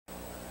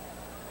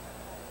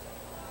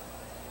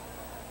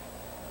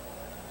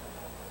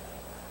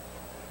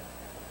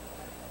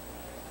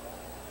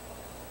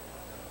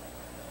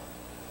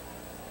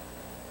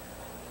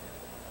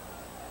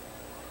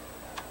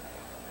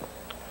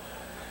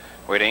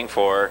Waiting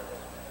for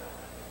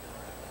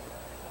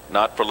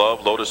Not for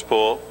Love, Lotus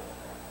Pool,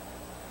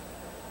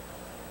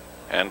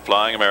 and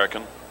Flying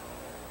American.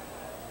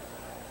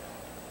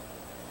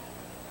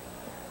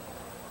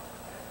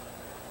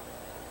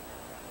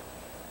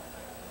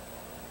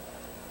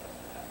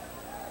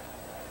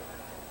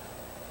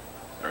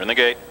 They're in the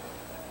gate,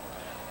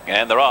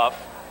 and they're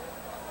off.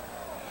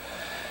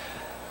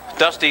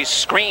 Dusty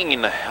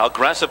Screen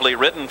aggressively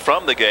ridden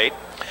from the gate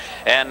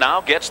and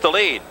now gets the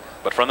lead.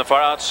 But from the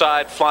far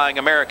outside, Flying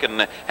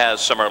American has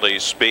some early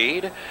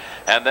speed.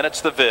 And then it's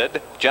the Vid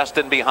just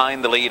in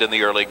behind the lead in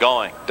the early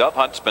going. Dove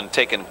Hunt's been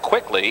taken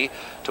quickly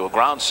to a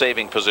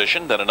ground-saving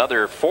position. Then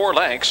another 4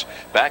 lengths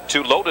back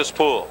to Lotus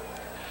Pool.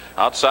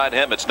 Outside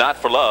him, it's Not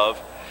for Love.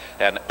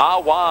 And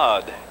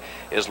Awad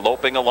is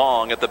loping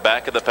along at the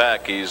back of the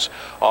pack. He's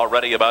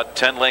already about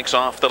 10 lengths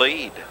off the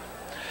lead.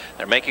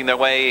 They're making their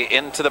way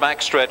into the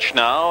backstretch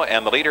now,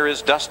 and the leader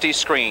is Dusty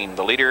Screen,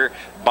 the leader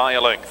by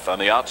a length. On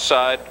the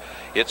outside,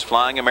 it's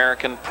Flying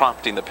American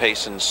prompting the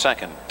pace in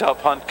second. Dove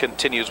Hunt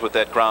continues with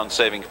that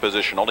ground-saving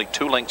position, only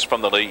 2 lengths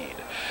from the lead.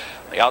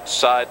 On the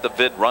outside, the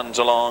Vid runs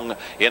along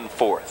in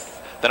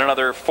fourth. Then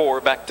another 4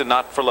 back to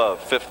Not for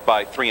Love, fifth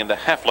by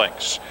 3.5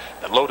 lengths.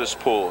 Then Lotus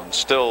Pool, and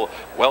still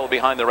well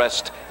behind the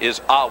rest is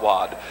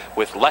Awad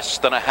with less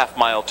than a half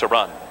mile to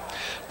run.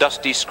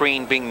 Dusty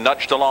Screen being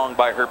nudged along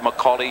by Herb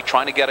McCauley,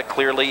 trying to get a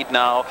clear lead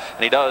now,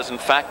 and he does in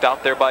fact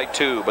out there by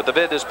 2, but the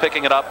Vid is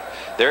picking it up.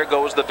 There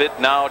goes the Vid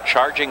now,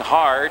 charging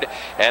hard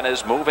and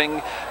is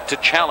moving to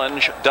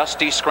challenge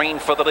Dusty Screen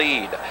for the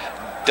lead.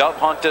 Dove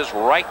Hunt is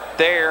right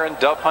there, and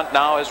Dove Hunt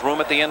now has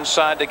room at the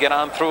inside to get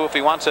on through if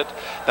he wants it.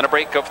 Then a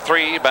break of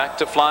 3 back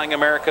to Flying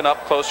American,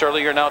 up close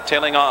earlier, now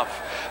tailing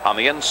off. On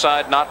the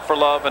inside, Not for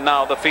Love, and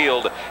now the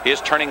field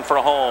is turning for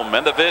home,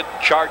 and the Vid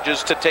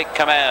charges to take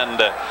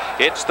command.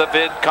 It's the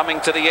Vid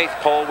coming to the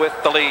 8th pole with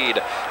the lead.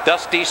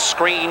 Dusty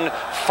Screen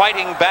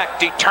fighting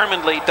back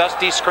determinedly.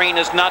 Dusty Screen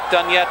is not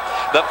done yet.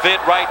 The Vid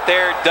right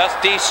there.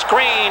 Dusty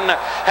Screen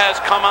has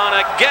come on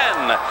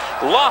again.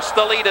 Lost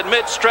the lead at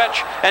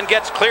mid-stretch and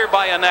gets clear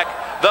by a neck.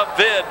 The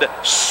Vid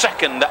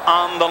second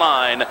on the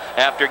line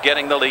after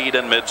getting the lead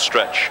in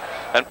mid-stretch.